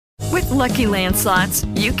Lucky Land Slots,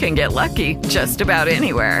 you can get lucky just about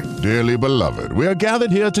anywhere. Dearly beloved, we are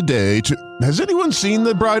gathered here today to... Has anyone seen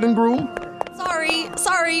the bride and groom?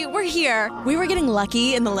 Sorry, we're here. We were getting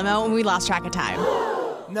lucky in the limo and we lost track of time.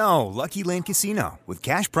 No, Lucky Land Casino, with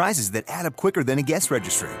cash prizes that add up quicker than a guest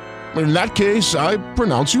registry. In that case, I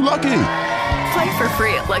pronounce you lucky. Play for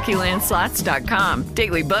free at LuckyLandSlots.com.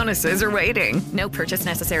 Daily bonuses are waiting. No purchase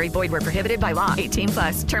necessary. Void where prohibited by law.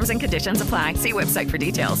 18+. Terms and conditions apply. See website for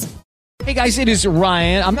details. Hey guys, it is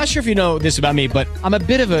Ryan. I'm not sure if you know this about me, but I'm a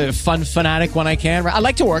bit of a fun fanatic when I can. I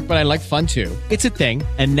like to work, but I like fun too. It's a thing.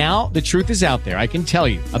 And now the truth is out there. I can tell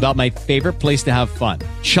you about my favorite place to have fun.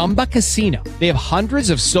 Chumba Casino. They have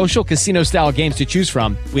hundreds of social casino style games to choose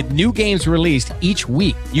from with new games released each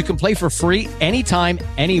week. You can play for free anytime,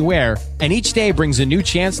 anywhere. And each day brings a new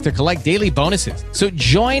chance to collect daily bonuses. So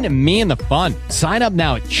join me in the fun. Sign up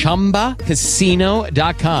now at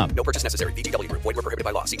ChumbaCasino.com. No purchase necessary. VGW Group. Void where prohibited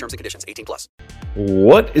by law. See terms and conditions. 18+.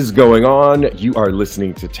 What is going on? You are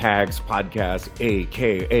listening to Tags Podcast,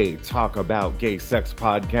 aka Talk About Gay Sex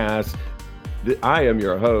Podcast. I am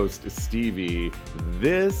your host, Stevie.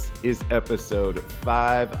 This is episode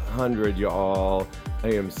 500, y'all. I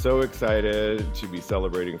am so excited to be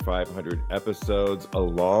celebrating 500 episodes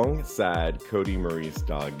alongside Cody Maurice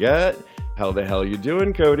Doggett. How the hell you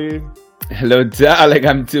doing, Cody? Hello, darling.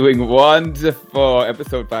 I'm doing wonderful.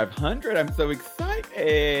 Episode 500. I'm so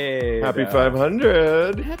excited. Happy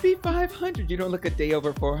 500. Happy 500. You don't look a day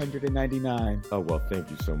over 499. Oh, well, thank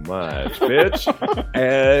you so much, bitch.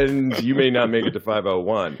 And you may not make it to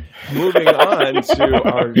 501. Moving on to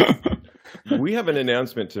our... We have an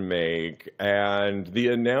announcement to make, and the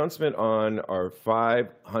announcement on our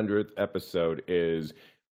 500th episode is...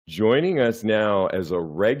 joining us now as a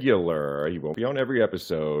regular, he won't be on every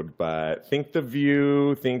episode, but think The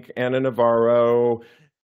View, think Ana Navarro,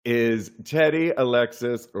 is Teddy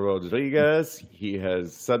Alexis Rodriguez. He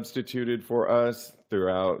has substituted for us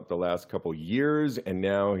throughout the last couple years, and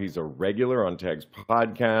now he's a regular on Tags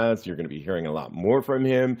Podcast. You're going to be hearing a lot more from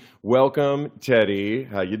him. Welcome, Teddy.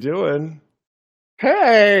 How you doing?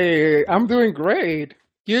 Hey, I'm doing great.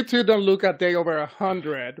 You two don't look a day over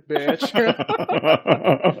 100, bitch.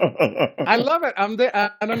 I love it. I'm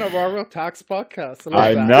the Ana Navarro Tax Podcast.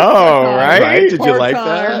 I know, right? Did you like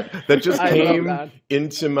that? That just I came love that.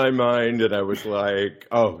 into my mind, and I was like,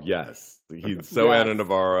 oh, yes. He's so Yes. Ana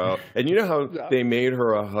Navarro. And you know how Yeah. they made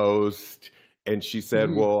her a host, and she said,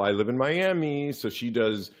 Mhm. well, I live in Miami, so she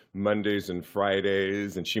does Mondays and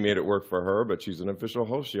Fridays, and she made it work for her, but she's an official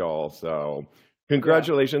host, y'all. So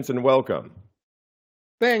congratulations and welcome.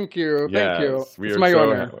 Thank you. Thank you. Yes, we It's are my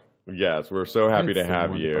so honor. Yes, we're so happy to It's so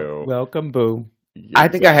have wonderful. you. Welcome, boo. Yes. I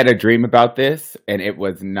think I had a dream about this, and it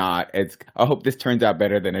was not. I hope this turns out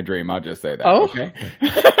better than a dream. I'll just say that. Oh. Okay.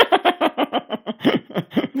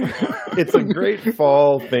 It's a great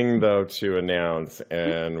fall thing, though, to announce,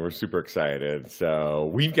 and we're super excited.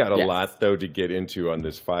 So we've got a Yes. lot, though, to get into on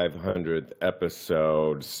this 500th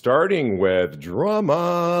episode, starting with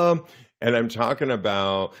drama. And I'm talking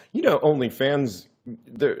about, OnlyFans.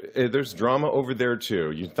 There's drama over there,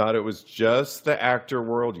 too. You thought it was just the actor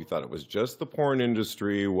world. You thought it was just the porn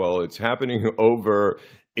industry. Well, it's happening over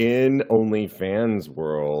in OnlyFans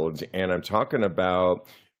world. And I'm talking about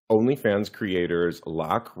OnlyFans creators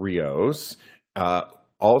Locke Rios,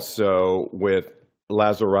 also with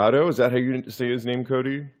Lazarato. Is that how you say his name,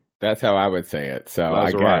 Cody? That's how I would say it. So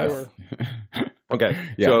Lazarato. I guess. Okay,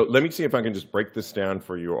 Yeah. so let me see if I can just break this down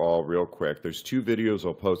for you all real quick. There's 2 videos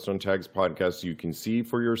I'll post on Tags Podcast so you can see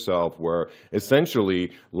for yourself where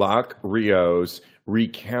essentially Locke Rios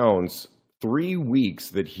recounts 3 weeks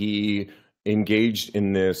that he engaged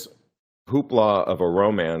in this hoopla of a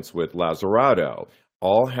romance with Lazarato,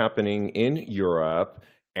 all happening in Europe.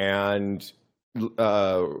 And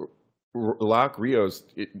Locke Rios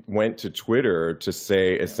went to Twitter to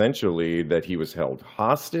say essentially that he was held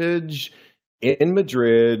hostage in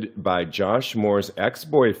Madrid by Josh Moore's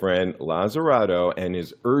ex-boyfriend, Lazarato, and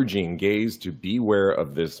is urging gays to beware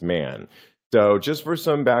of this man. So just for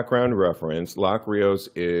some background reference, Locke Rios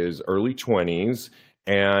is early 20s,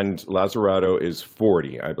 and Lazarato is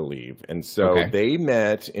 40, I believe. And so they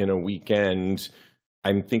met in a weekend,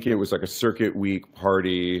 I'm thinking it was like a circuit week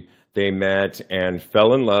party. They met and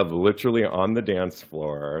fell in love literally on the dance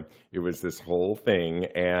floor. It was this whole thing.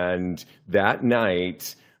 And that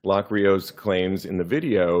night, Locke Rios claims in the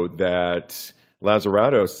video that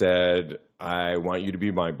Lazarato said, I want you to be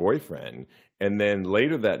my boyfriend. And then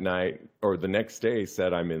later that night, or the next day,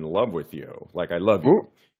 said, I'm in love with you. Like, I love you.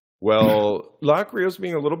 Well, Locke Rios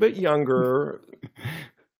being a little bit younger,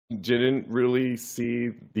 didn't really see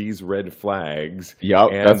these red flags.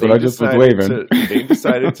 Yup, and that's what I just was waving. They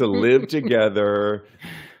decided to live together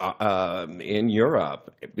in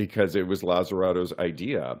Europe because it was Lazzarato's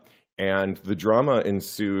idea. And the drama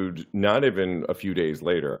ensued not even a few days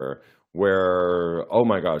later, where, oh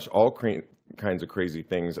my gosh, all kinds of crazy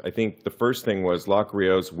things. I think the first thing was Lock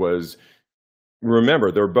Rios was,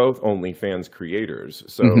 remember, they're both OnlyFans creators.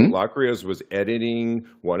 So Lock Rios was editing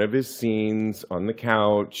one of his scenes on the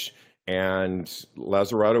couch, and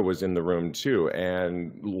Lazzarato was in the room too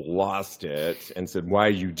and lost it and said, "Why are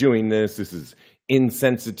you doing this? This is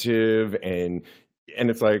insensitive." And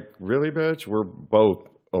it's like, really, bitch? We're both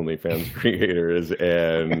OnlyFans creators,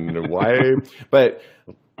 and why? But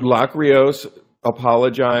Lock Rios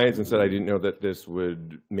apologized and said, "I didn't know that this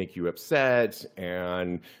would make you upset."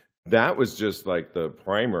 And that was just like the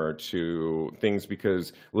primer to things,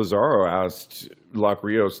 because Lazaro asked Lock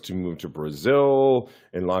Rios to move to Brazil,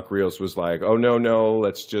 and Lock Rios was like, "Oh, no,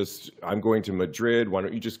 I'm going to Madrid. Why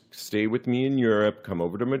don't you just stay with me in Europe, come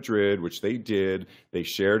over to Madrid," which they did. They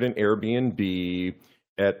shared an Airbnb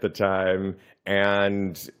at the time,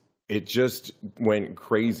 and it just went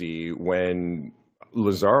crazy when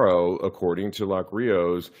Lazaro, according to Lock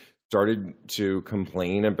Rios, started to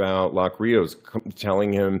complain about Lock Rios,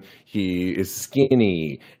 telling him he is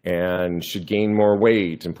skinny and should gain more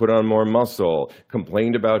weight and put on more muscle,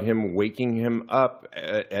 complained about him waking him up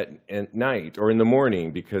at night or in the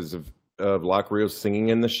morning because of Lock Rios singing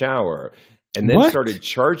in the shower, and then started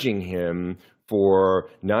charging him for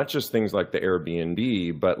not just things like the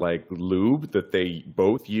Airbnb, but like lube that they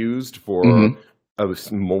both used for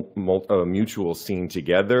a mutual scene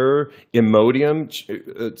together. Imodium,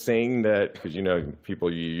 saying that, because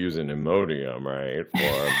people use an Imodium, right,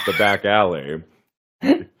 for the back alley.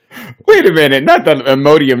 Wait a minute, not the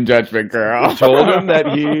Imodium judgment, girl. Told him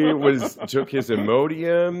that he took his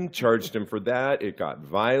Imodium, charged him for that. It got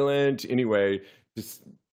violent. Anyway,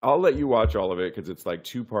 I'll let you watch all of it because it's like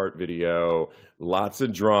 2-part video, lots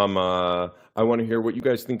of drama. I want to hear what you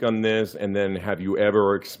guys think on this, and then have you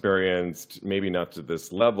ever experienced, maybe not to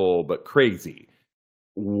this level, but crazy?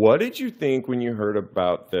 What did you think when you heard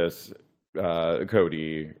about this,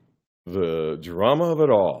 Cody? The drama of it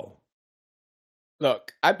all.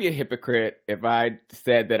 Look, I'd be a hypocrite if I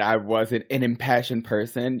said that I wasn't an impassioned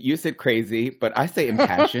person. You said crazy, but I say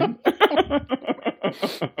impassioned.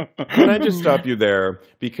 Can I just stop you there?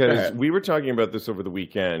 Because we were talking about this over the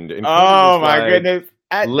weekend. And goodness.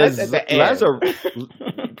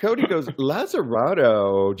 Cody goes,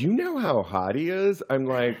 "Lazzarato, do you know how hot he is?" I'm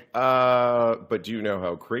like, but do you know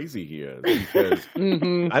how crazy he is? Because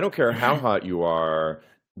I don't care how hot you are.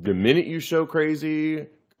 The minute you show crazy,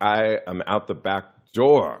 I am out the back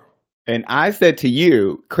door. And I said to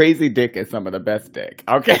you, crazy dick is some of the best dick.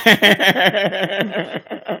 Okay.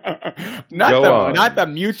 Not the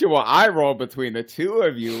mutual eye roll between the two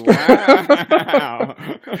of you. Wow.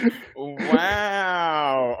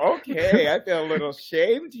 Wow. Okay. I feel a little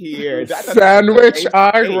shamed here. Sandwich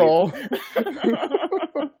eye roll.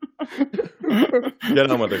 Get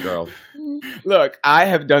on with it, girl. Look, I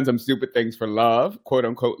have done some stupid things for love, quote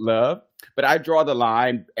unquote love, but I draw the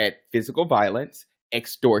line at physical violence,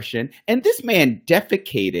 extortion, and this man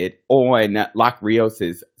defecated on Lock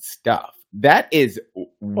Rios's stuff. That is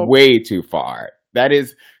way too far. That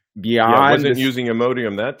is beyond. I wasn't using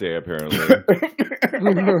Imodium that day, apparently.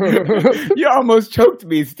 You almost choked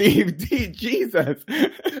me, Steve. Jesus.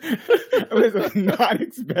 I was not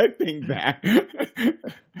expecting that.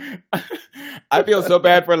 I feel so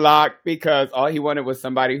bad for Locke because all he wanted was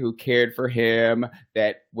somebody who cared for him,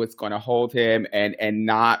 that was going to hold him and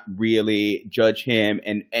not really judge him,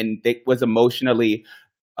 and that was emotionally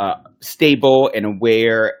stable and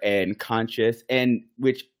aware and conscious, and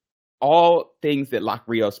which all things that Lock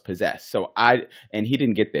Rios possessed. And he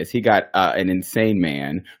didn't get this. He got an insane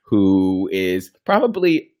man who is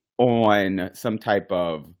probably on some type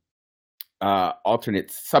of alternate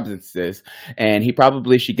substances, and he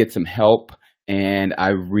probably should get some help. And I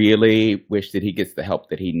really wish that he gets the help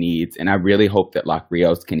that he needs. And I really hope that Lock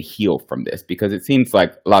Rios can heal from this, because it seems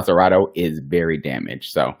like Lazzarato is very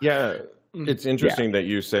damaged. So yeah, it's interesting that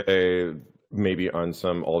you say maybe on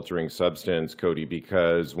some altering substance, Cody,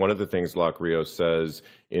 because one of the things Lock Rios says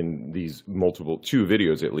in these two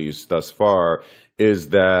videos, at least thus far, is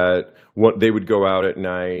that they would go out at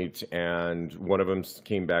night, and one of them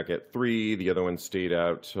came back at 3, the other one stayed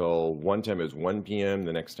out till one time it was 1 p.m.,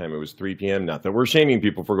 the next time it was 3 p.m. Not that we're shaming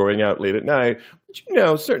people for going out late at night,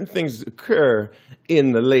 but certain things occur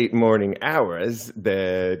in the late morning hours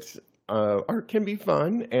that art can be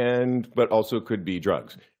fun, but also could be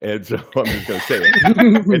drugs. And so I'm just going to say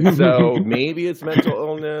it. And so maybe it's mental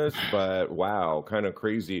illness, but wow, kind of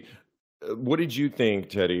crazy. What did you think,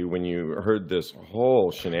 Teddy, when you heard this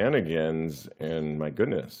whole shenanigans? And my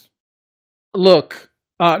goodness. Look,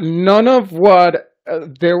 none of what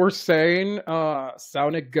they were saying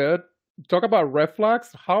sounded good. Talk about red flags.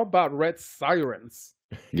 How about red sirens?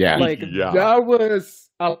 Yeah. Like Yeah. that was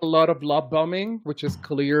a lot of love bombing, which is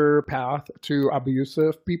clear path to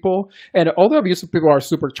abusive people. And all the abusive people are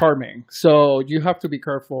super charming. So you have to be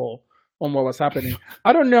careful on what was happening.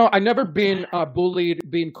 I don't know. I never been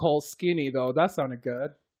bullied being called skinny though. That sounded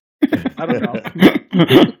good. I don't know.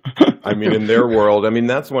 I mean, in their world, I mean,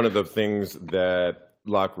 that's one of the things that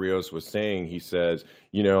Locke Rios was saying. He says,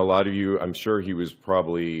 you know, a lot of you, I'm sure he was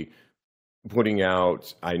probably putting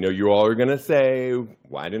out, I know you all are going to say,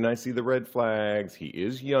 why didn't I see the red flags? He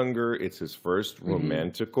is younger. It's his first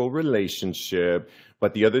romantical relationship.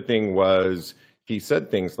 But the other thing was, he said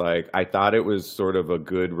things like, I thought it was sort of a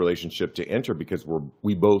good relationship to enter because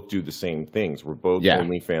we both do the same things. We're both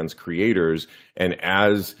OnlyFans creators. And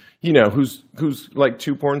as, you know, who's like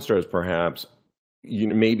two porn stars perhaps, you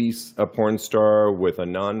know, maybe a porn star with a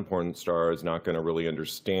non-porn star is not going to really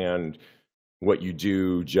understand what you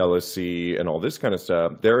do, jealousy and all this kind of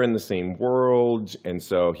stuff. They're in the same world. And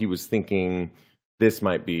so he was thinking this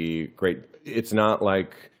might be great. It's not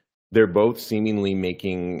like they're both seemingly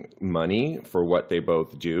making money for what they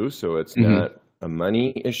both do. So it's not a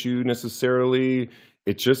money issue necessarily.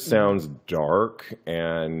 It just sounds dark.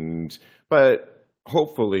 But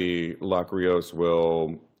hopefully Locke Rios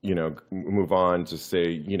will, you know, move on to say,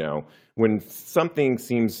 you know, when something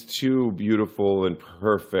seems too beautiful and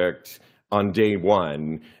perfect on day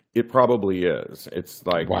one, it probably is. It's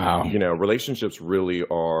like, wow, you know, relationships really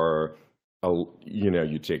are, you know,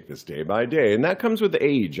 you take this day by day. And that comes with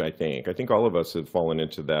age, I think. I think all of us have fallen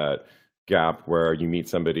into that gap where you meet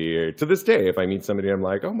somebody. To this day, if I meet somebody, I'm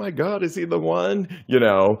like, oh my God, is he the one? You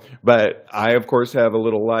know, but I, of course, have a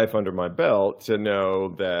little life under my belt to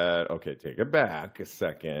know that, okay, take it back a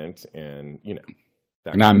second. And, you know.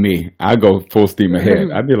 Not me. I go full steam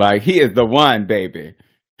ahead. I'd be like, he is the one, baby.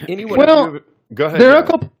 Anyone? Well, go ahead. There are a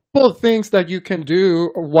couple of things that you can do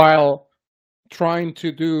while trying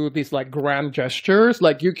to do these like grand gestures.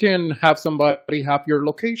 Like you can have somebody have your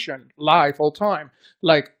location live all time.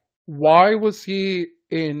 Like, why was he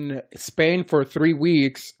in Spain for 3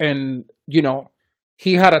 weeks and, you know,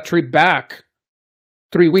 he had a trip back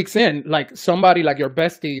 3 weeks in? Like somebody like your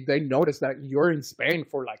bestie, they notice that you're in Spain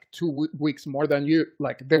for like 2 weeks more than you,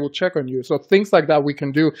 like they will check on you. So things like that we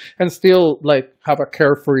can do and still like have a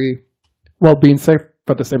carefree, well, being safe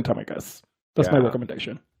at the same time, I guess. That's my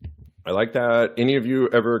recommendation. I like that. Any of you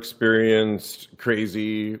ever experienced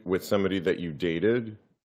crazy with somebody that you dated?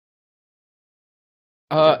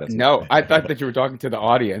 No, I thought that you were talking to the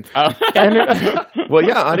audience. Well,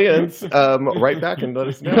 yeah, audience, write back and let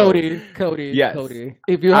us know. Cody, Yes. Cody.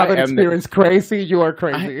 If you haven't experienced crazy, you are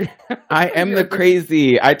crazy. I am the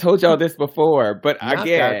crazy. I told y'all this before, but Not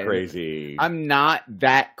again, that crazy. I'm not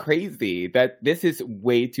that crazy. That this is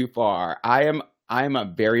way too far. I'm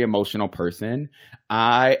a very emotional person.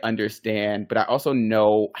 I understand, but I also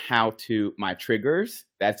know how to my triggers.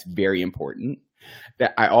 That's very important.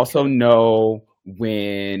 That I also know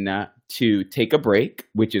when to take a break,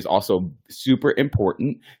 which is also super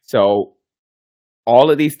important. So all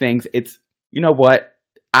of these things, it's, you know what?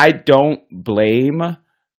 I don't blame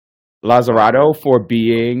Lazzarato for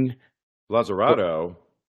being Lazzarato.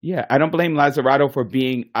 Yeah, I don't blame Lazzarato for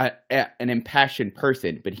being an impassioned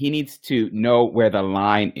person, but he needs to know where the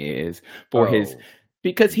line is for his,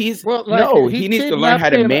 because he's he needs to learn how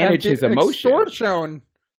to manage his emotions. Extortion.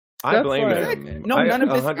 I blame him. No, none of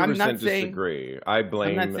this. 100% I'm not saying. disagree. I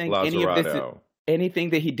blame I'm not saying Lazzarato. any of this. Anything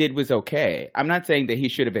that he did was okay. I'm not saying that he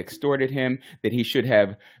should have extorted him. That he should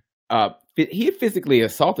have. He physically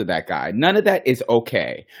assaulted that guy. None of that is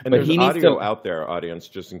okay. And but there's he needs audio to. out there, audience,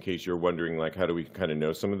 just in case you're wondering, like, how do we kind of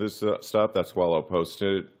know some of this stuff? That's why I'll post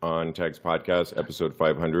it on Tags Podcast, episode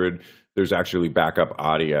 500. There's actually backup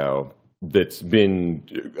audio that's been.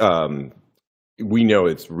 We know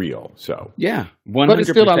it's real, so Yeah, 100%. But it's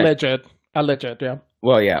still alleged, yeah.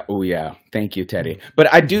 Well, yeah. Oh, yeah. Thank you, Teddy.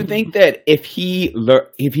 But I do think that if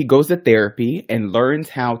he goes to therapy and learns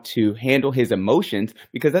how to handle his emotions,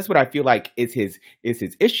 because that's what I feel like is his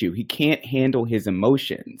issue. He can't handle his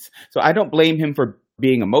emotions. So I don't blame him for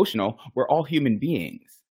being emotional. We're all human beings.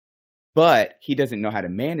 But he doesn't know how to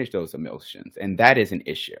manage those emotions, and that is an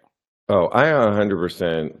issue. Oh, I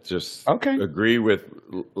 100% just agree with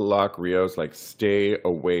Locke Rios. Like, stay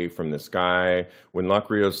away from this guy. When Locke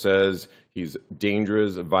Rios says he's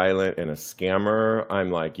dangerous, violent, and a scammer,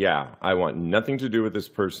 I'm like, yeah, I want nothing to do with this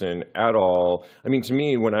person at all. I mean, to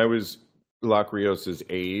me, when I was Locke Rios's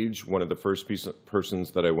age, one of the first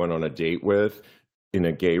persons that I went on a date with in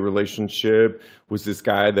a gay relationship was this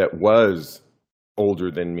guy that was older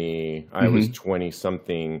than me. I was 20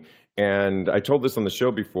 something. And I told this on the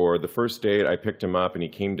show before. The first date, I picked him up and he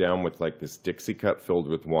came down with like this Dixie cup filled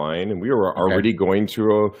with wine. And we were already going to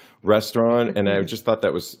a restaurant. And I just thought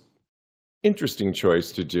that was interesting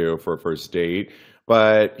choice to do for a first date.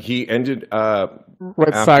 But he ended up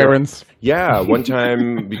with sirens. Yeah, one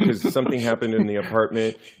time because something happened in the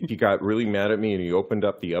apartment, he got really mad at me and he opened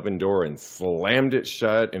up the oven door and slammed it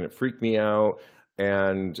shut, and it freaked me out.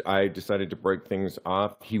 And I decided to break things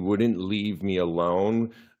off. He wouldn't leave me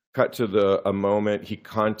alone. Cut to a moment, he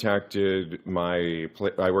contacted I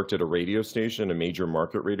worked at a radio station, a major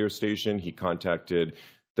market radio station. He contacted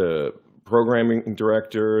the programming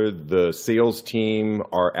director, the sales team,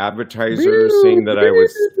 our advertiser, saying that I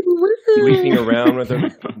was sleeping around with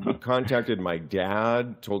him. Contacted my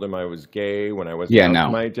dad, told him I was gay when I wasn't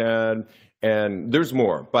with my dad. And there's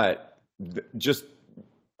more, but just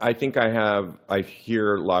I think I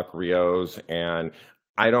hear Locke Rios, and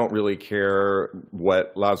I don't really care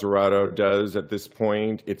what Lazzarato does at this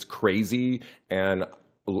point. It's crazy. And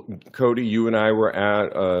Cody, you and I were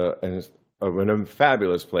at in a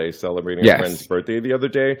fabulous place celebrating a friend's birthday the other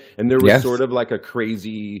day, and there was sort of like a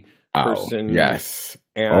crazy person.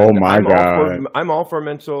 And oh my God. I'm all for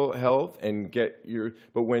mental health and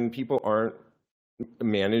but when people aren't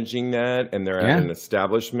managing that and they're at an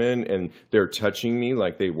establishment and they're touching me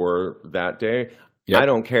like they were that day, I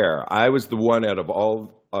don't care. I was the one out of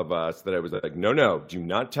all of us that I was like, no, do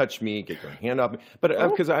not touch me. Get your hand off me. But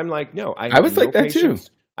because I'm like, no, I was like that too.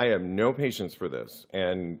 I have no patience for this.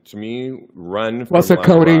 And to me, run from What's it,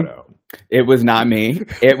 Cody? It was not me.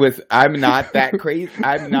 It was, I'm not that crazy.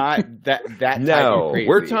 I'm not that type of crazy.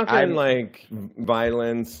 We're talking like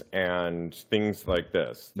violence and things like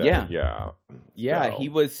this. Yeah, he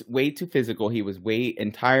was way too physical. He was way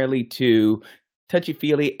entirely too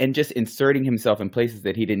touchy-feely and just inserting himself in places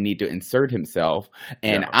that he didn't need to insert himself.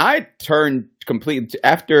 And I turned completely,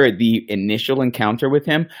 after the initial encounter with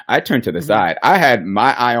him, I turned to the side. I had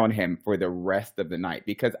my eye on him for the rest of the night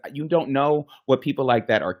because you don't know what people like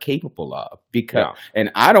that are capable of.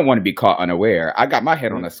 And I don't want to be caught unaware. I got my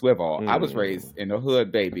head on a swivel. I was raised in the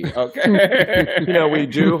hood, baby. Okay. We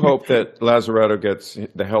do hope that Lazzarato gets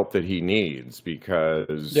the help that he needs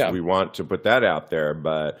because we want to put that out there,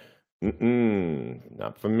 but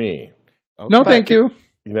not for me. Okay. No, thank you.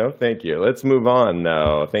 Thank you. Let's move on,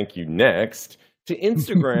 though. Thank you. Next, to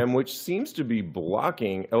Instagram, which seems to be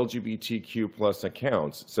blocking LGBTQ plus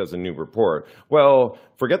accounts, says a new report. Well,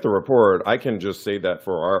 forget the report. I can just say that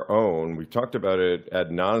for our own. We've talked about it ad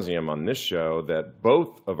nauseum on this show that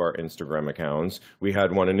both of our Instagram accounts, we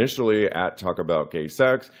had one initially at Talk About Gay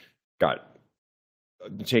Sex, got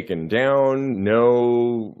taken down.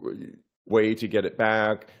 No way to get it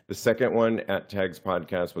back. The second one at Tags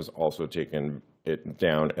Podcast was also taken it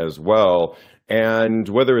down as well. And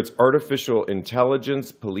whether it's artificial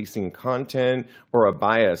intelligence policing content or a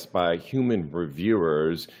bias by human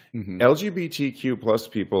reviewers, LGBTQ plus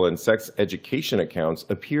people and sex education accounts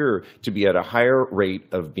appear to be at a higher rate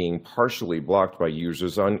of being partially blocked by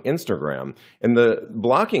users on Instagram. And the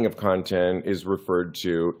blocking of content is referred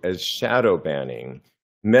to as shadow banning.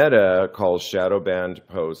 Meta calls shadow banned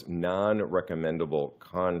posts non-recommendable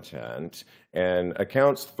content, and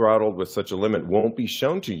accounts throttled with such a limit won't be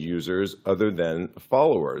shown to users other than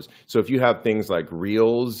followers. So if you have things like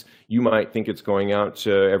Reels, you might think it's going out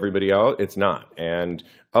to everybody else. It's not. And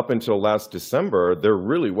up until last December, there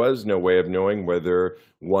really was no way of knowing whether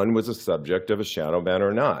one was a subject of a shadow ban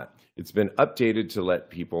or not. It's been updated to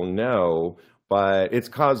let people know, but it's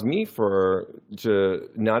caused me to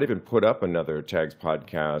not even put up another Tags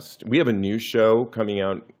podcast. We have a new show coming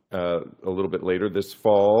out a little bit later this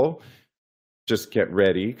fall. Just get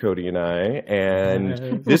ready, Cody and I.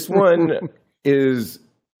 And this one is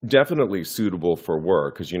definitely suitable for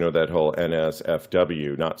work, because that whole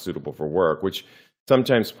NSFW, not suitable for work, which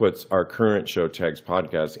sometimes puts our current show, Tags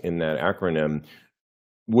Podcast, in that acronym.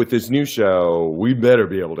 With this new show, we better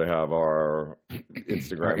be able to have our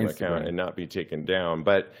Instagram account and not be taken down.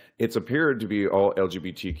 But it's appeared to be all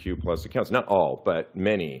LGBTQ plus accounts. Not all, but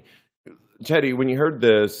many. Teddy, when you heard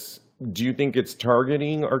this, do you think it's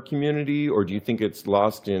targeting our community, or do you think it's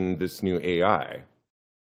lost in this new AI?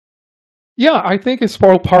 Yeah, I think it's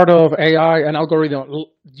all part of AI and algorithm.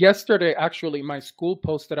 Yesterday, actually, my school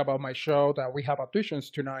posted about my show that we have auditions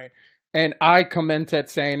tonight. And I commented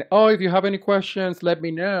saying, if you have any questions, let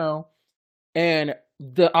me know. and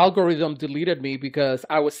the algorithm deleted me because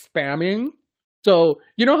I was spamming. So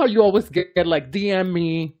you know how you always get like DM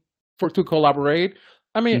me to collaborate.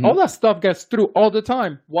 I mean, all that stuff gets through all the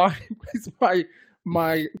time. Why is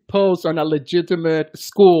my post on a legitimate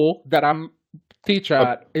school that I'm teach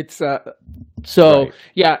at? It's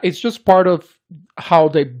yeah, it's just part of how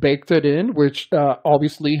they baked it in, which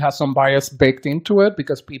obviously has some bias baked into it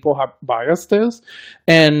because people have biases,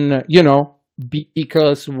 and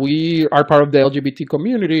because we are part of the LGBT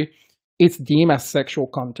community, it's deemed as sexual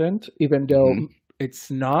content, even though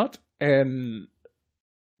it's not, and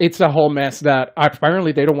it's a whole mess that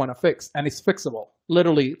apparently they don't want to fix, and it's fixable.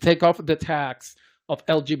 Literally, take off the tags of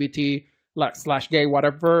LGBT / gay,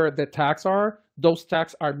 whatever the tags are. Those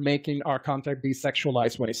tags are making our content be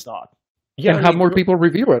sexualized when it's not. Yeah, and have more people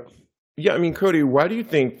review it. Yeah, I mean, Cody, why do you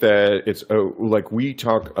think that it's like we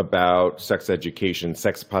talk about sex education,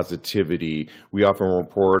 sex positivity? We often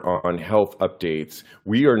report on health updates.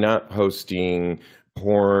 We are not posting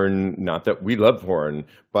porn, not that we love porn,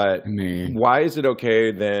 but why is it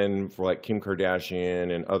okay then for like Kim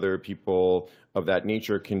Kardashian and other people of that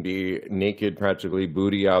nature can be naked, practically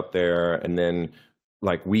booty out there, and then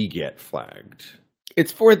like we get flagged?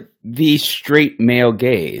 It's for the straight male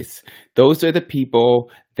gaze. Those are the people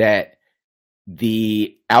that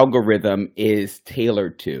the algorithm is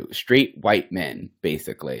tailored to, straight white men,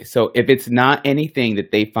 basically. So if it's not anything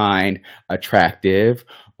that they find attractive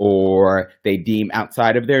or they deem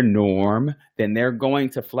outside of their norm, then they're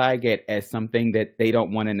going to flag it as something that they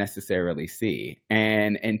don't want to necessarily see.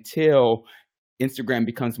 And until Instagram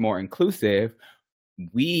becomes more inclusive,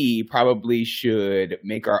 we probably should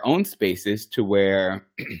make our own spaces to where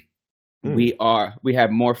we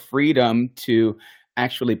have more freedom to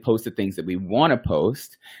actually post the things that we want to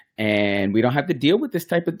post, and we don't have to deal with this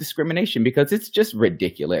type of discrimination because it's just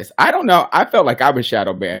ridiculous. I don't know. I felt like I was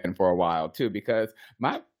shadow banned for a while too because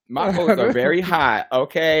my posts are very high,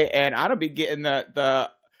 okay, and I don't be getting the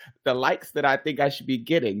likes that I think I should be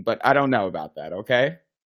getting, but I don't know about that, okay?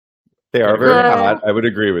 They are very hot. I would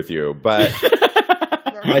agree with you, but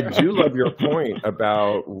I do love your point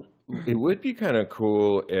about it would be kind of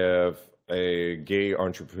cool if a gay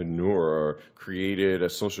entrepreneur created a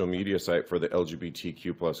social media site for the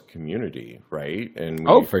LGBTQ plus community, right? And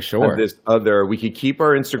for sure. We could keep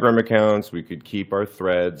our Instagram accounts, we could keep our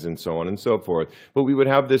threads and so on and so forth, but we would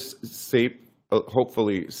have this safe,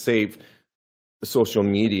 hopefully safe social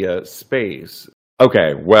media space.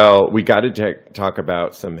 Okay, well, we got to talk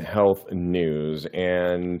about some health news,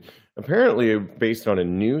 and apparently based on a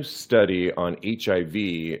new study on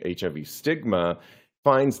HIV stigma,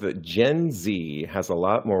 finds that Gen Z has a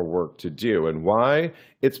lot more work to do. And why?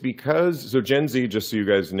 It's because, so Gen Z, just so you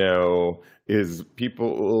guys know, is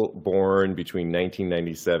people born between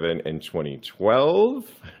 1997 and 2012.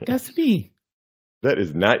 That's me. That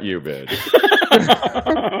is not you, Ben.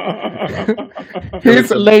 He's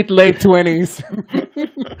late 20s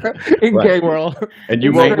in gay world. And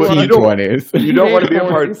you don't want to be a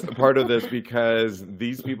part of this because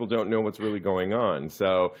these people don't know what's really going on.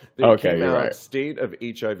 So they came out, State of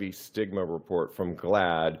HIV Stigma Report from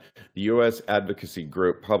GLAAD, the U.S. advocacy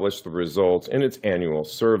group, published the results in its annual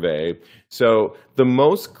survey. So the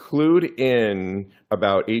most clued in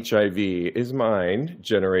about HIV is mine,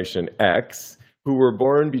 Generation X, who were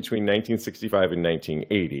born between 1965 and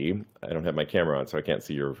 1980. I don't have my camera on, so I can't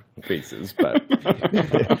see your faces, but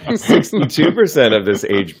 62% of this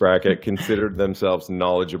age bracket considered themselves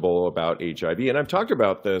knowledgeable about HIV. And I've talked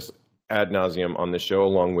about this ad nauseum on the show,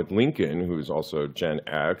 along with Lincoln, who's also Gen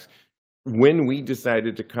X. When we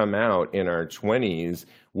decided to come out in our 20s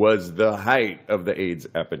was the height of the AIDS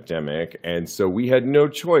epidemic. And so we had no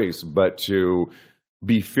choice but to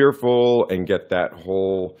be fearful and get that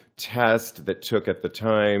whole test that took at the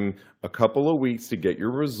time a couple of weeks to get your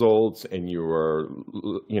results, and you were,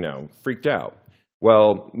 freaked out.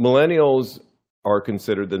 Well, millennials are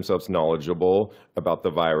considered themselves knowledgeable about the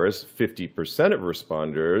virus, 50% of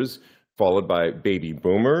responders, followed by baby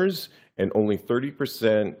boomers, and only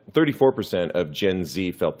 34% of Gen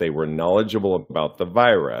Z felt they were knowledgeable about the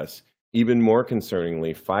virus. Even more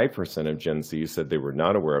concerningly, 5% of Gen Z said they were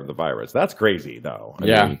not aware of the virus. That's crazy, though. I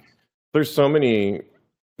mean, there's so many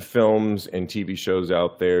films and TV shows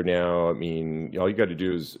out there now. I mean, all you got to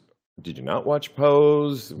do is, did you not watch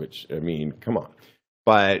Pose? Which, I mean, come on.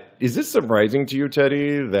 But is this surprising to you,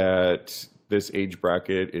 Teddy, that this age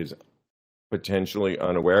bracket is potentially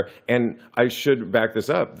unaware? And I should back this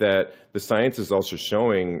up, that the science is also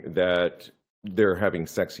showing that they're having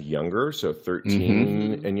sex younger, so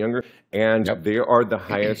 13 and younger, and they are the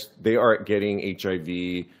highest, they are getting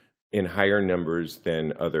HIV in higher numbers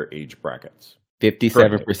than other age brackets.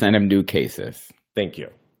 57% of new cases. Thank you.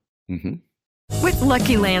 Mm-hmm. With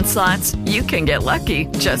Lucky Land Slots, you can get lucky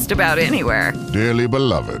just about anywhere. Dearly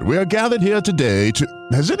beloved, we are gathered here today to...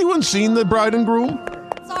 Has anyone seen the bride and groom?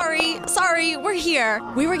 Sorry, we're here.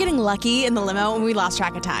 We were getting lucky in the limo and we lost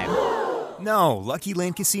track of time. No, Lucky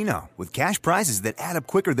Land Casino, with cash prizes that add up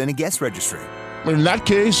quicker than a guest registry. In that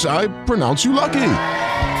case, I pronounce you lucky.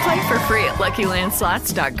 Play for free at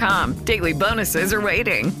LuckyLandSlots.com. Daily bonuses are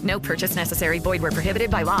waiting. No purchase necessary. Void where prohibited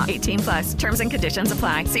by law. 18+. Terms and conditions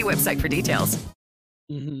apply. See website for details.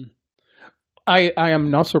 Mm-hmm. I am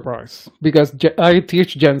not surprised because I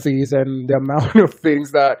teach Gen Zs, and the amount of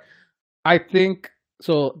things that I think...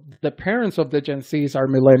 So the parents of the Gen Zs are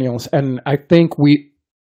millennials, and I think we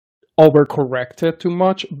overcorrected too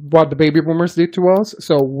much what the baby boomers did to us.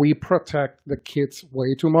 So we protect the kids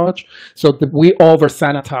way too much. So we over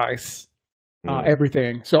sanitize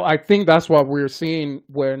everything. So I think that's what we're seeing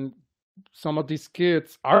when some of these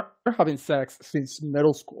kids are having sex since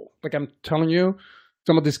middle school. Like I'm telling you,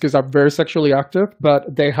 some of these kids are very sexually active,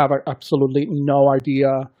 but they have absolutely no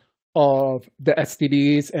idea of the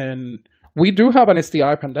STDs, and we do have an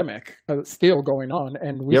STI pandemic still going on,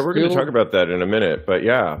 and we're going to talk about that in a minute. But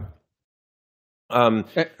yeah,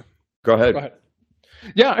 go ahead.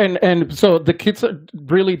 Yeah, and so the kids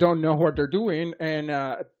really don't know what they're doing,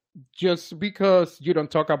 and just because you don't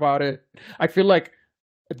talk about it, I feel like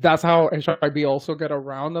that's how HIV also got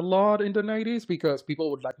around a lot in the 90s, because people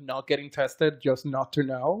would like not getting tested just not to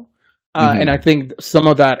know, and I think some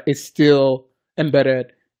of that is still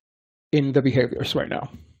embedded in the behaviors right now.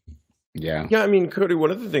 Yeah. Yeah, I mean, Cody,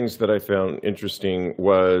 one of the things that I found interesting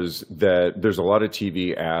was that there's a lot of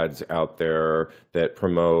TV ads out there that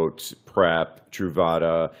promote PrEP,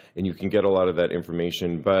 Truvada, and you can get a lot of that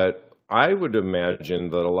information. But I would imagine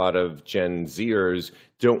that a lot of Gen Zers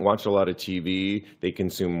don't watch a lot of TV. They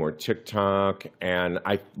consume more TikTok. And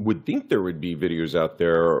I would think there would be videos out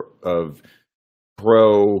there of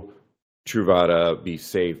pro Truvada, be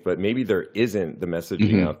safe, but maybe there isn't the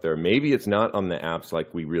messaging out there. Maybe it's not on the apps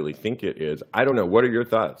like we really think it is. I don't know. What are your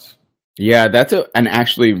thoughts? Yeah, that's an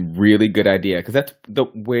actually really good idea, because that's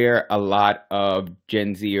where a lot of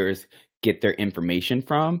Gen Zers get their information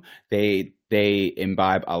from. They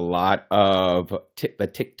imbibe a lot of the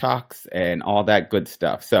TikToks and all that good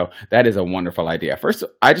stuff. So that is a wonderful idea. First,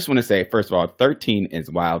 I just want to say, first of all, 13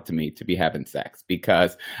 is wild to me to be having sex,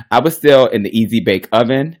 because I was still in the Easy Bake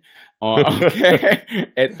Oven. Okay,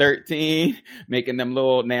 at 13, making them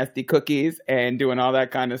little nasty cookies and doing all that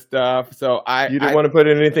kind of stuff. So you didn't want to put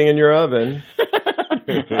anything in your oven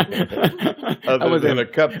other than a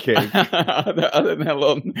cupcake. Other than a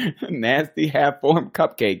little nasty half-formed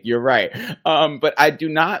cupcake. You're right. But I do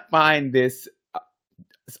not find this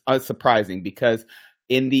surprising, because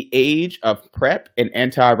in the age of PrEP and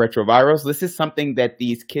antiretrovirals, this is something that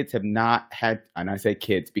these kids have not had. And I say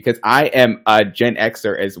kids because I am a Gen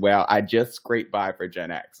Xer as well. I just scrape by for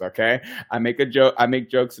Gen X. Okay, I make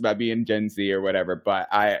jokes about being Gen Z or whatever, but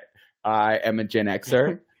I am a Gen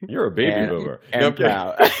Xer. You're a baby boomer. And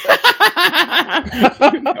proud.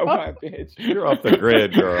 You know my bitch. You're off the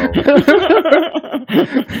grid, girl.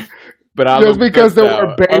 But just because there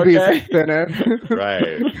were babies in it,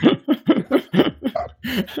 right?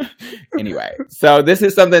 Anyway, so this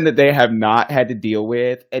is something that they have not had to deal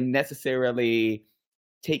with and necessarily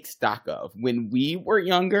take stock of. When we were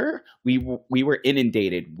younger, we were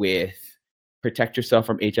inundated with protect yourself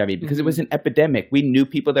from HIV because it was an epidemic. We knew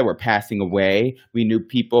people that were passing away. We knew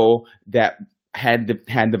people that had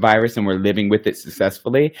the virus and were living with it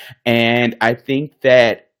successfully. And I think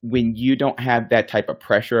that when you don't have that type of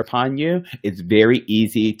pressure upon you, it's very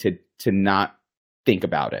easy to not think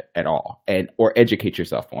about it at all or educate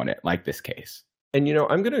yourself on it, like this case. And, you know,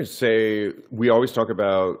 I'm going to say we always talk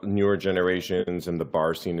about newer generations and the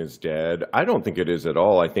bar scene is dead. I don't think it is at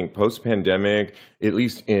all. I think post-pandemic, at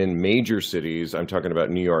least in major cities, I'm talking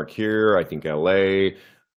about New York here, I think LA,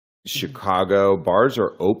 Chicago, bars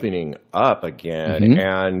are opening up again.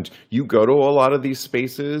 And you go to a lot of these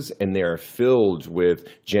spaces and they're filled with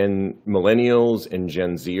millennials and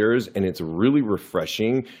Gen Zers, and it's really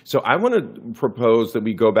refreshing. So I want to propose that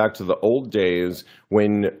we go back to the old days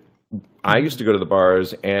when I used to go to the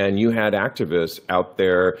bars and you had activists out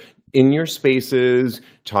there in your spaces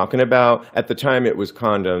talking about, at the time it was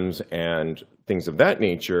condoms and things of that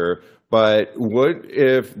nature. But what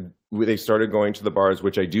if they started going to the bars,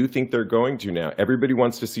 which I do think they're going to now? Everybody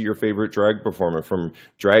wants to see your favorite drag performer from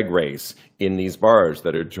Drag Race in these bars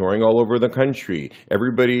that are touring all over the country.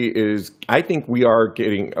 Everybody is, I think we are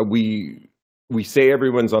getting, we say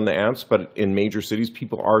everyone's on the apps, but in major cities,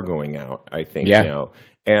 people are going out, I think, now.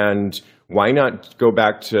 And why not go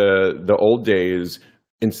back to the old days?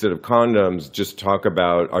 Instead of condoms, just talk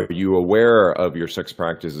about, are you aware of your sex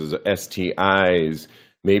practices, STIs?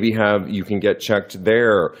 Maybe you can get checked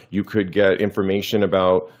there. You could get information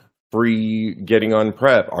about free getting on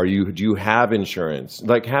PrEP. Do you have insurance?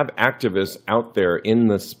 Like, have activists out there in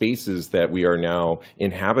the spaces that we are now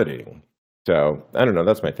inhabiting. So I don't know,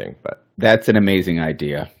 that's my thing, but That's an amazing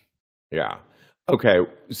idea. yeah. Okay,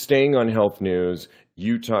 staying on health news,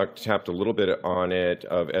 you tapped a little bit on it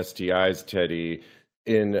of STIs, Teddy.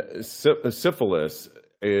 Syphilis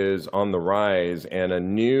is on the rise, and a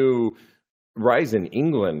new rise in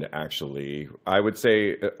England, actually. I would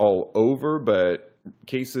say all over, but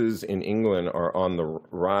cases in England are on the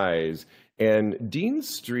rise. And Dean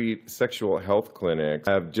Street Sexual Health Clinic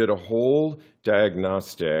did a whole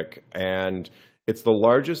diagnostic, and it's the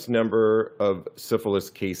largest number of syphilis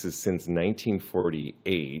cases since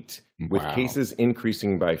 1948, with Wow. cases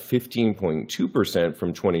increasing by 15.2%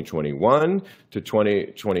 from 2021 to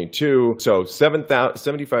 2022. So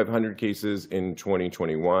 7,500 cases in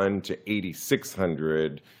 2021 to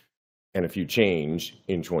 8,600 and a few change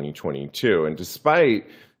in 2022. And despite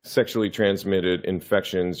sexually transmitted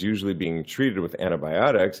infections usually being treated with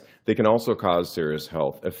antibiotics, they can also cause serious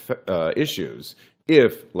health issues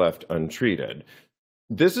if left untreated.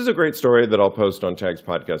 This is a great story that I'll post on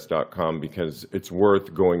tagspodcast.com because it's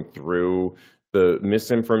worth going through the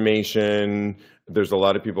misinformation. There's a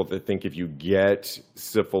lot of people that think if you get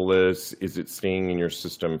syphilis, is it staying in your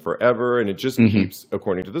system forever? And it just keeps,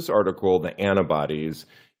 according to this article, the antibodies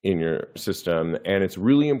in your system. And it's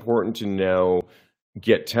really important to know,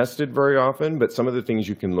 get tested very often, but some of the things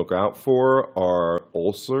you can look out for are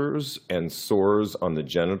ulcers and sores on the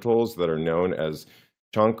genitals that are known as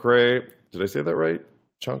chancre. Did I say that right?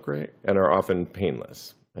 Chancre, and are often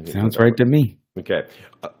painless. Sounds right to me. Okay.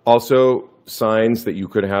 Also, signs that you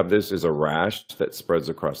could have this is a rash that spreads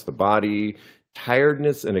across the body,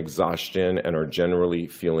 tiredness and exhaustion, and are generally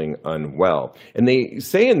feeling unwell. And they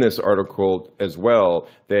say in this article as well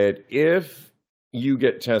that if you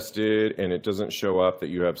get tested and it doesn't show up that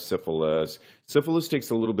you have syphilis, syphilis takes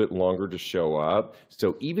a little bit longer to show up.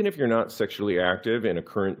 So even if you're not sexually active in a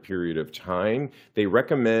current period of time, they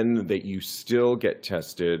recommend that you still get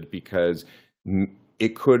tested because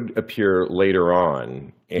it could appear later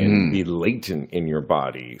on and be latent in your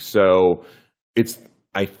body. So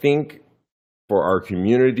I think for our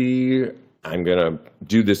community, I'm going to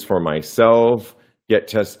do this for myself, get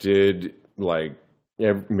tested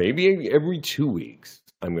maybe every 2 weeks.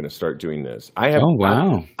 I'm going to start doing this. I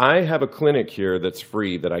have a clinic here that's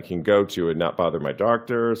free that I can go to and not bother my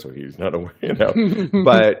doctor, so he's not aware,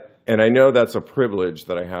 and I know that's a privilege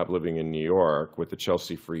that I have living in New York with the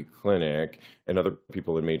Chelsea Free Clinic and other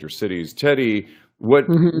people in major cities. Teddy, what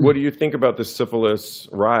do you think about the syphilis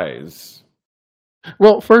rise?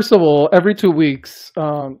 Well, first of all, every 2 weeks,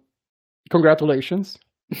 congratulations.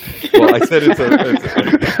 Well, I said it's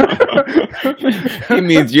It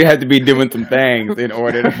means you have to be doing some things in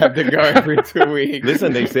order to have to go every 2 weeks.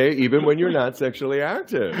 Listen, they say even when you're not sexually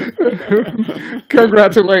active.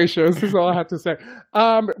 Congratulations is all I have to say.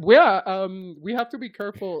 We have to be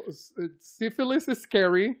careful. Syphilis is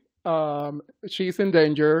scary. She's in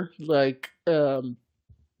danger.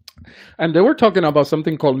 And they were talking about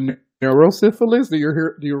something called neurosyphilis. Do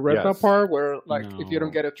you read that part where if you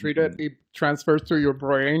don't get it treated, it transfers to your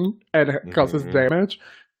brain and it causes damage?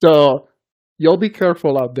 So you'll be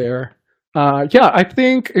careful out there. I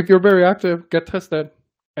think if you're very active, get tested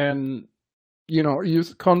and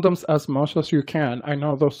use condoms as much as you can. I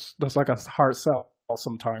know that's like a hard sell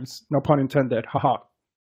sometimes. No pun intended. Haha.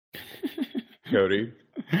 Cody?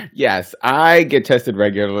 Yes, I get tested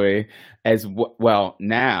regularly well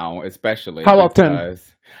now, especially. How often?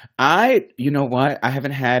 You know what? I've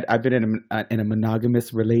been in a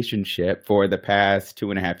monogamous relationship for the past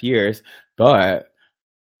 2.5 years, but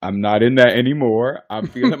I'm not in that anymore. I'm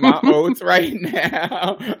feeling my oats right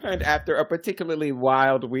now. And after a particularly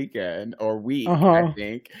wild weekend or week, I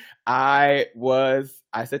think, I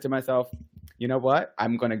said to myself, you know what?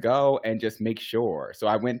 I'm going to go and just make sure. So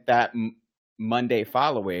I went that Monday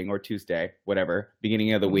following, or Tuesday, whatever,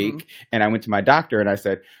 beginning of the week. And I went to my doctor and I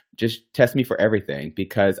said, just test me for everything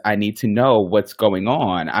because I need to know what's going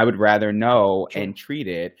on. I would rather know and treat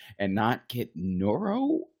it and not get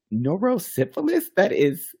neurosyphilis. That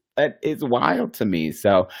is wild to me.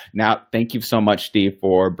 So now, thank you so much, Steve,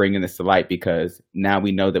 for bringing this to light, because now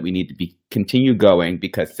we know that we need to continue going,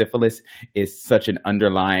 because syphilis is such an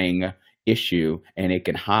underlying issue and it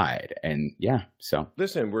can hide. And so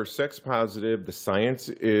listen, we're sex positive. The science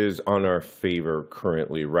is on our favor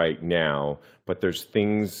currently right now, but there's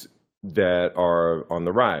things that are on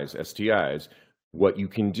the rise, STIs. What you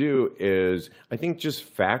can do is, I think, just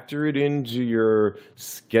factor it into your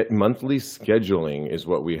monthly scheduling is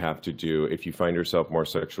what we have to do if you find yourself more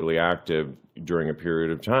sexually active during a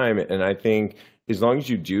period of time. And I think as long as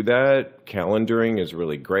you do that, calendaring is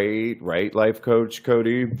really great, right, life coach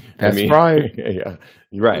Cody? That's right. Yeah,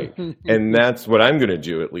 right. And that's what I'm going to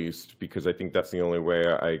do, at least, because I think that's the only way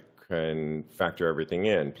I can factor everything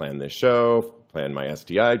in. Plan this show, plan my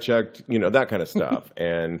STI check, that kind of stuff.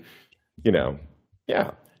 And,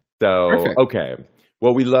 yeah. So, Perfect. okay.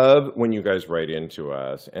 Well, we love when you guys write into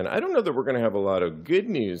us. And I don't know that we're going to have a lot of good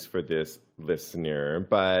news for this listener,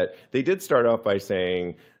 but they did start off by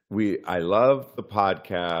saying, I love the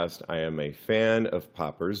podcast. I am a fan of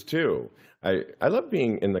poppers too. I love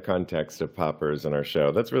being in the context of poppers in our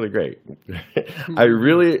show. That's really great. I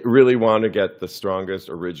really, really want to get the strongest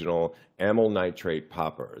original amyl nitrate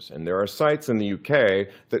poppers. And there are sites in the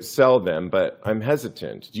UK that sell them, but I'm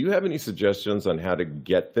hesitant. Do you have any suggestions on how to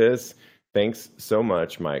get this? Thanks so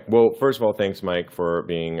much, Mike. Well, first of all, thanks, Mike, for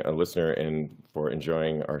being a listener and for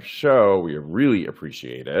enjoying our show. We really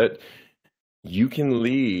appreciate it. You can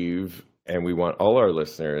leave, and we want all our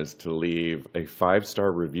listeners to leave a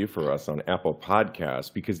 5-star review for us on Apple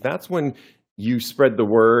Podcasts, because that's when you spread the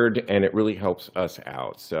word and it really helps us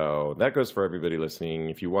out. So that goes for everybody listening.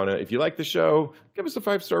 If you like the show, give us a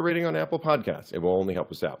 5-star rating on Apple Podcasts. It will only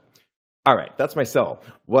help us out. All right, that's my sell.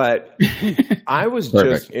 What I was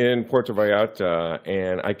just in Puerto Vallarta,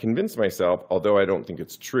 and I convinced myself, although I don't think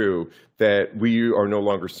it's true, that we are no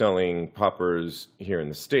longer selling poppers here in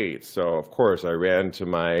the States. So, of course, I ran to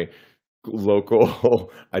my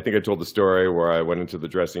local, I think I told the story where I went into the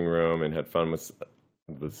dressing room and had fun with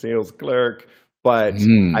the sales clerk, but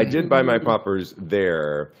I did buy my poppers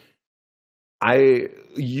there.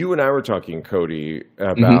 You and I were talking, Cody,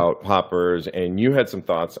 about poppers, and you had some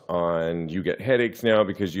thoughts on you get headaches now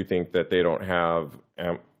because you think that they don't have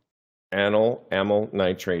amyl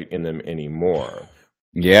nitrate in them anymore.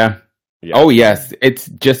 Yeah. Oh, yes. It's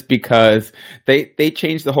just because they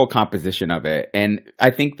changed the whole composition of it. And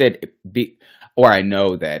I think that, I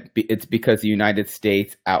know that it's because the United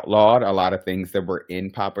States outlawed a lot of things that were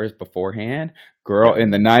in poppers beforehand. Girl,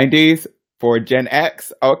 in the 90s, for Gen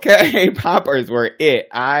X, okay, poppers were it.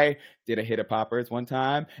 I did a hit of poppers one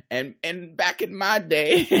time, and back in my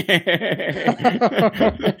day,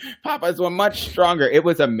 poppers were much stronger. It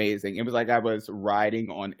was amazing. It was like I was riding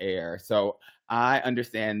on air. So I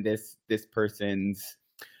understand this person's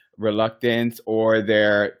reluctance, or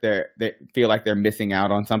they feel like they're missing out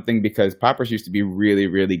on something, because poppers used to be really,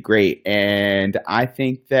 really great. And I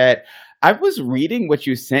think that I was reading what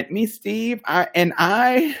you sent me, Steve,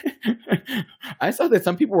 I saw that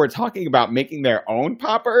some people were talking about making their own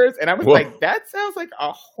poppers, and I was like, that sounds like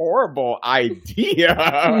a horrible idea.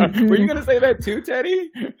 Were you going to say that too,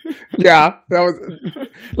 Teddy? Yeah, that was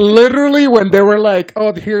literally when they were like,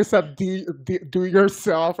 oh, here's a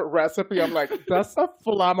do-yourself recipe. I'm like, that's a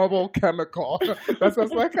flammable chemical. That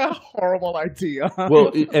sounds like a horrible idea.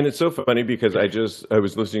 Well, and it's so funny because I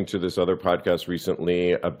was listening to this other podcast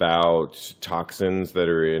recently about toxins that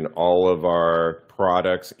are in all of our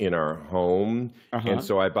products in our home. And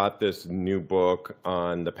so I bought this new book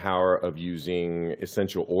on the power of using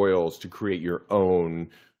essential oils to create your own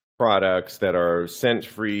products that are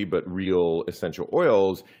scent-free but real essential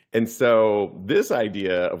oils. And so this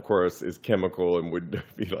idea, of course, is chemical and would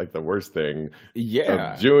be like the worst thing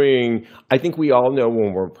of doing. I think we all know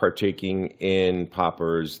when we're partaking in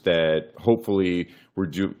poppers that hopefully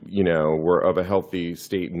we're of a healthy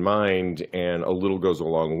state in mind, and a little goes a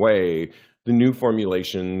long way. The new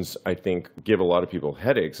formulations, I think, give a lot of people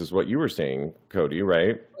headaches, is what you were saying, Cody,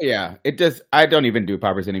 right? Yeah, it does. I don't even do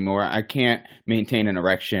poppers anymore. I can't maintain an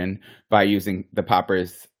erection by using the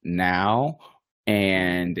poppers now.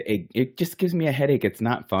 And it just gives me a headache. It's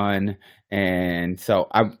not fun. And so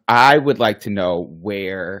I would like to know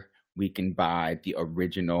where we can buy the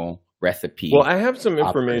original recipe. Well, I have some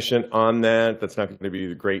information on that. That's not going to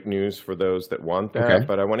be great news for those that want that,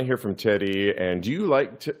 but I want to hear from Teddy. And do you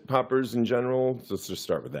like poppers in general? So let's just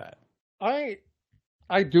start with that.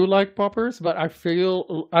 I do like poppers, but I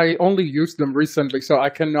feel I only used them recently, so I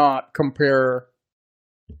cannot compare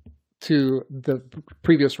to the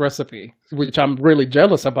previous recipe, which I'm really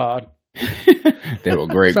jealous about. They were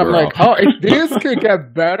great, so girl. I'm like, oh, if this could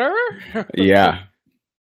get better? Yeah.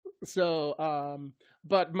 So,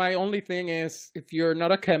 but my only thing is, if you're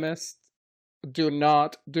not a chemist, do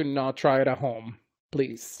not try it at home,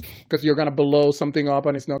 please, because you're gonna blow something up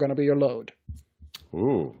and it's not gonna be your load.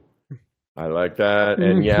 Ooh. I like that.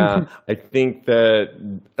 And yeah, I think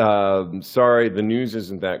that, sorry, the news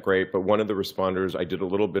isn't that great, but one of the responders, I did a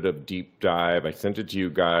little bit of deep dive. I sent it to you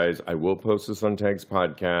guys. I will post this on Tags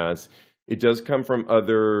Podcast. It does come from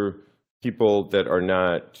other people that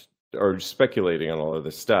are speculating on all of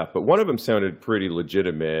this stuff, but one of them sounded pretty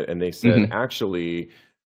legitimate. And they said, actually,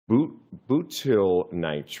 butyl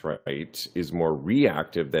nitrite is more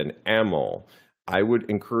reactive than amyl. I would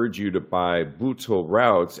encourage you to buy butyl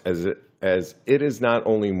routes as it is not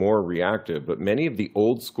only more reactive, but many of the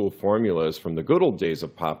old school formulas from the good old days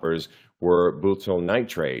of poppers were butyl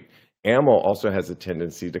nitrate. Amyl also has a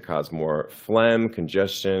tendency to cause more phlegm,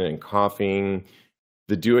 congestion, and coughing.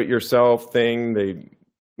 The do-it-yourself thing, they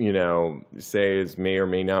say is may or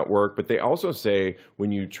may not work, but they also say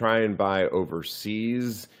when you try and buy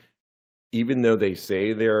overseas, even though they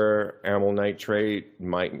say they're amyl nitrate,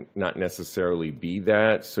 might not necessarily be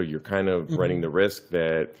that. So you're kind of running the risk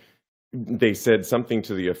that they said something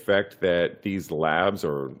to the effect that these labs,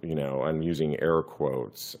 or, I'm using air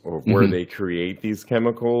quotes, of where they create these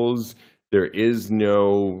chemicals, there is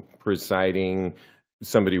no presiding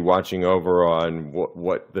somebody watching over on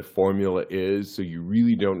what the formula is. So you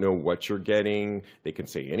really don't know what you're getting. They can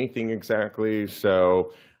say anything exactly.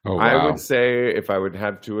 So I would say, if I would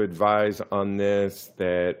have to advise on this,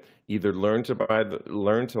 that either learn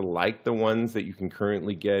to like the ones that you can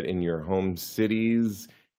currently get in your home cities,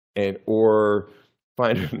 or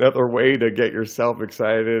find another way to get yourself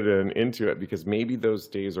excited and into it, because maybe those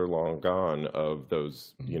days are long gone of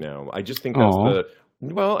those, I just think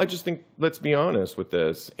I just think, let's be honest with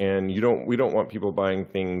this. And we don't want people buying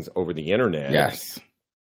things over the internet. Yes.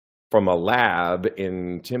 From a lab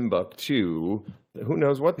in Timbuktu. Who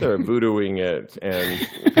knows what they're voodooing it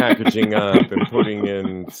and packaging up and putting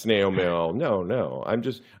in snail mail. No.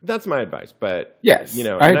 That's my advice. But yes,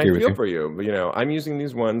 I feel for you. I'm using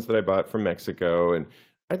these ones that I bought from Mexico, and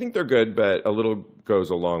I think they're good, but a little goes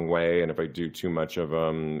a long way. And if I do too much of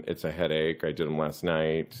them, it's a headache. I did them last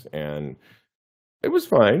night, and it was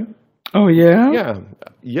fine. Oh, yeah? Yeah.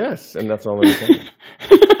 Yes. And that's all I'm saying.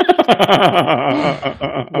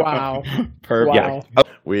 Wow. Perfect. Wow.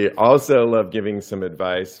 We also love giving some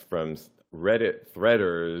advice from Reddit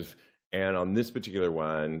threaders. And on this particular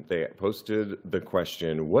one, they posted the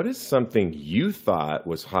question, what is something you thought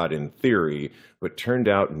was hot in theory, but turned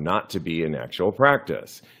out not to be in actual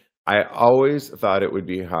practice? I always thought it would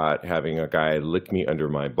be hot having a guy lick me under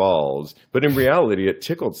my balls, but in reality, it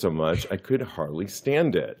tickled so much I could hardly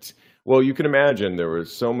stand it. Well, you can imagine there were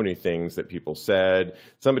so many things that people said.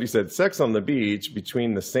 Somebody said sex on the beach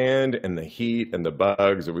between the sand and the heat and the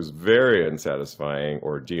bugs. It was very unsatisfying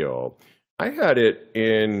ordeal. I had it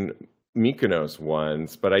in Mykonos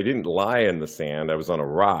once, but I didn't lie in the sand. I was on a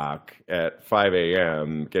rock at 5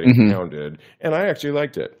 a.m. getting pounded, and I actually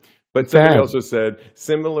liked it. But somebody also said,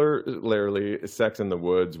 similarly, sex in the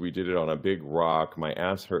woods. We did it on a big rock. My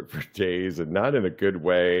ass hurt for days, and not in a good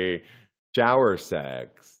way. Shower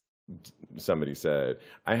sex, somebody said.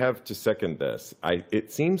 I have to second this.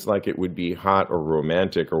 It seems like it would be hot or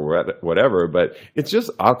romantic or whatever, but it's just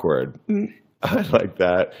awkward. I like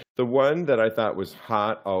that. The one that I thought was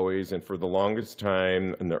hot always, and for the longest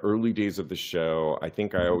time in the early days of the show, I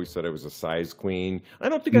think I always said I was a size queen. I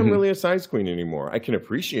don't think I'm really a size queen anymore. I can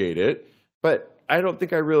appreciate it, but I don't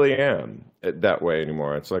think I really am that way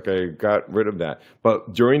anymore. It's like I got rid of that.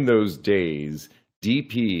 But during those days,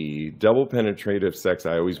 DP, double penetrative sex,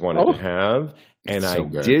 I always wanted to have. And I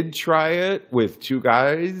did try it with two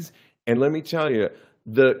guys. And let me tell you,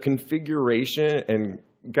 the configuration, and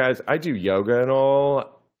guys, I do yoga and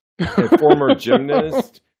all, a former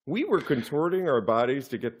gymnast. We were contorting our bodies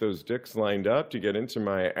to get those dicks lined up to get into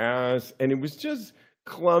my ass. And it was just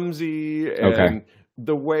clumsy. And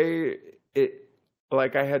the way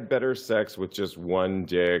like I had better sex with just one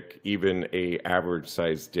dick, even a average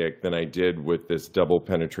sized dick, than I did with this double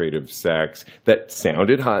penetrative sex that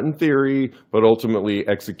sounded hot in theory, but ultimately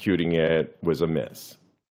executing it was a miss.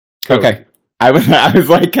 Okay. I was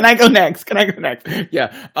like, can I go next?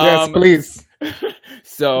 Yeah. Yes, please.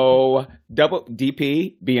 So double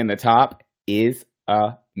DP being the top is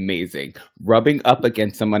amazing. Rubbing up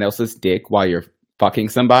against someone else's dick while you're fucking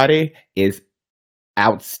somebody is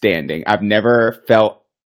outstanding. I've never felt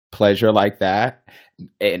pleasure like that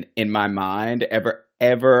in my mind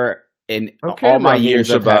ever in Okay, all my Raheem years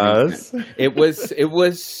of having Shabazz. sex. It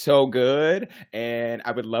was so good, and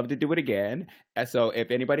I would love to do it again. And so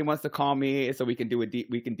if anybody wants to call me, so we can do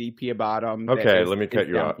we can DP about them. Okay, let me cut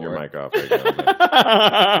you off. Your mic off right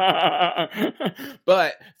now.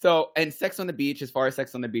 But and sex on the beach, as far as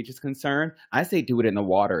sex on the beach is concerned, I say do it in the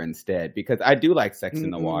water instead, because I do like sex in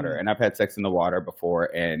the water, and I've had sex in the water before,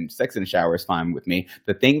 and sex in the shower is fine with me.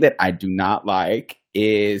 The thing that I do not like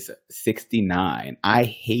is 69. I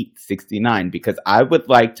hate 69 because I would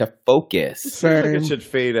like to focus. It seems like it should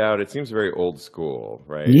fade out. It seems very old school,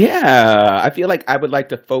 right? Yeah, I feel like I would like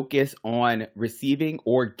to focus on receiving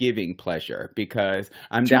or giving pleasure, because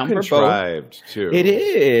I'm down for both. Contrived too. It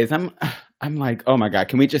is. I'm like, oh my God,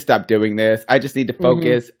 can we just stop doing this? I just need to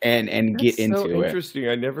focus and get into so it. Interesting.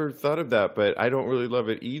 I never thought of that, but I don't really love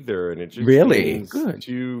it either. And it just Really? seems Good.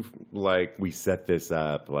 too like we set this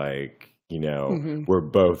up like, we're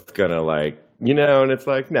both gonna like, and it's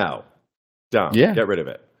like, no, don't. Yeah. Get rid of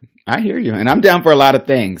it. I hear you. And I'm down for a lot of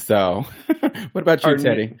things. So what about you,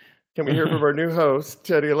 Teddy? Can we hear from our new host,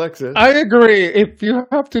 Teddy Alexis? I agree. If you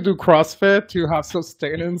have to do CrossFit to have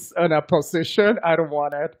sustenance in a position, I don't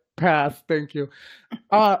want it. Pass. Thank you.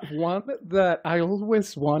 One that I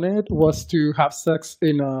always wanted was to have sex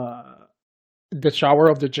in the shower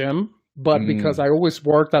of the gym. But because I always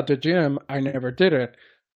worked at the gym, I never did it.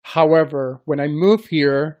 However, when I moved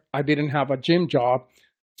here, I didn't have a gym job.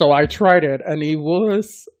 So I tried it, and it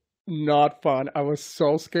was not fun. I was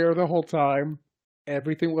so scared the whole time.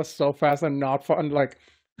 Everything was so fast and not fun. Like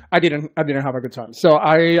I didn't have a good time. So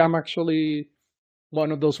I am actually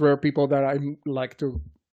one of those rare people that I like to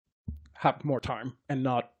have more time and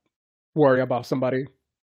not worry about somebody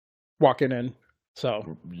walking in.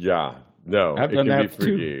 So yeah, no, I've it done can be that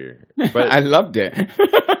freaky. too. But I loved it. I've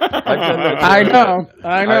done that too.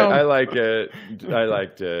 I know. I like it. I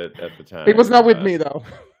liked it at the time. It was not with me though.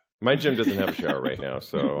 My gym doesn't have a shower right now,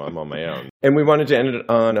 so I'm on my own. And we wanted to end it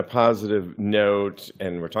on a positive note,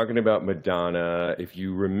 and we're talking about Madonna. If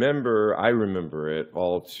you remember, I remember it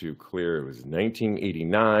all too clear. It was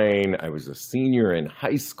 1989. I was a senior in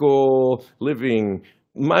high school, living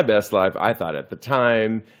my best life, I thought, at the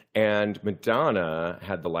time. And Madonna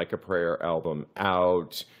had the Like a Prayer album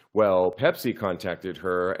out. Well, Pepsi contacted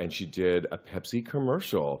her, and she did a Pepsi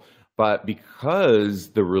commercial. But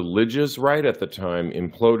because the religious right at the time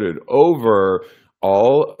imploded over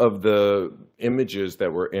all of the images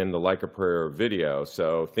that were in the Like a Prayer video,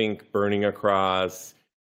 so think burning a cross,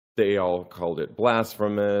 they all called it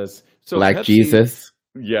blasphemous. So Like Pepsi, Jesus.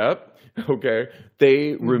 Yep. Okay.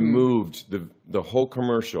 They removed the whole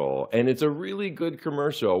commercial, and it's a really good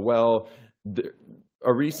commercial. Well,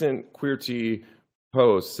 a recent Queer Tea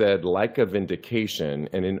post said, like a vindication,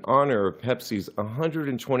 and in honor of Pepsi's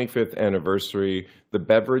 125th anniversary, the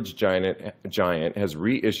beverage giant has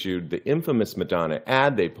reissued the infamous Madonna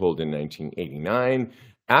ad they pulled in 1989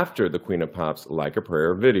 after the Queen of Pop's Like a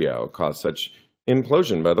Prayer video caused such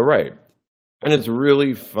implosion by the right. And it's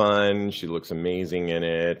really fun. She looks amazing in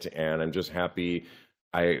it, and I'm just happy.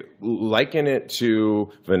 I liken it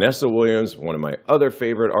to Vanessa Williams, one of my other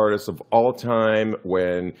favorite artists of all time,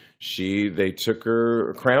 when they took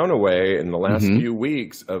her crown away in the last few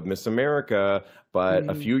weeks of Miss America, but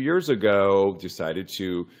a few years ago decided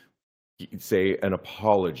to say an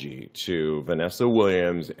apology to Vanessa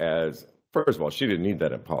Williams as, first of all, she didn't need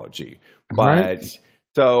that apology. But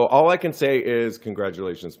so all I can say is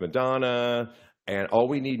congratulations, Madonna. And all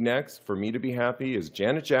we need next for me to be happy is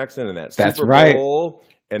Janet Jackson and that Super Bowl.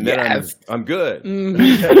 And then I'm good.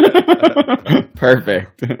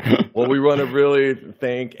 Perfect. Well, we want to really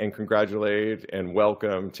thank and congratulate and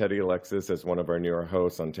welcome Teddy Alexis as one of our newer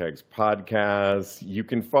hosts on Tag's podcast. You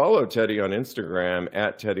can follow Teddy on Instagram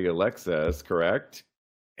at Teddy Alexis, correct?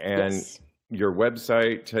 And your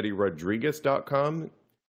website, teddyrodriguez.com.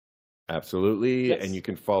 Absolutely. Yes. And you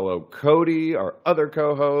can follow Cody, our other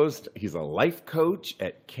co-host. He's a life coach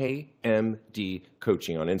at KMD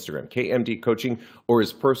Coaching on Instagram. KMD Coaching, or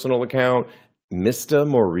his personal account, Mr.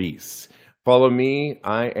 Maurice. Follow me.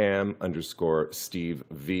 I am _Steve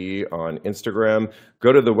V on Instagram.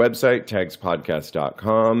 Go to the website,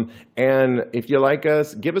 tagspodcast.com. And if you like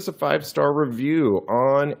us, give us a 5-star review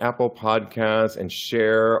on Apple Podcasts and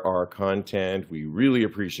share our content. We really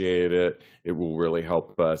appreciate it. It will really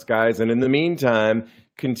help us, guys. And in the meantime,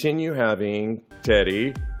 continue having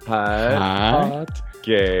Teddy hot,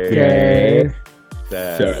 gay,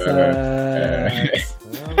 sex.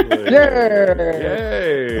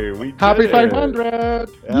 Yay! We did Happy it. 500!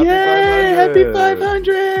 Happy 500! Happy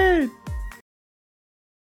 500!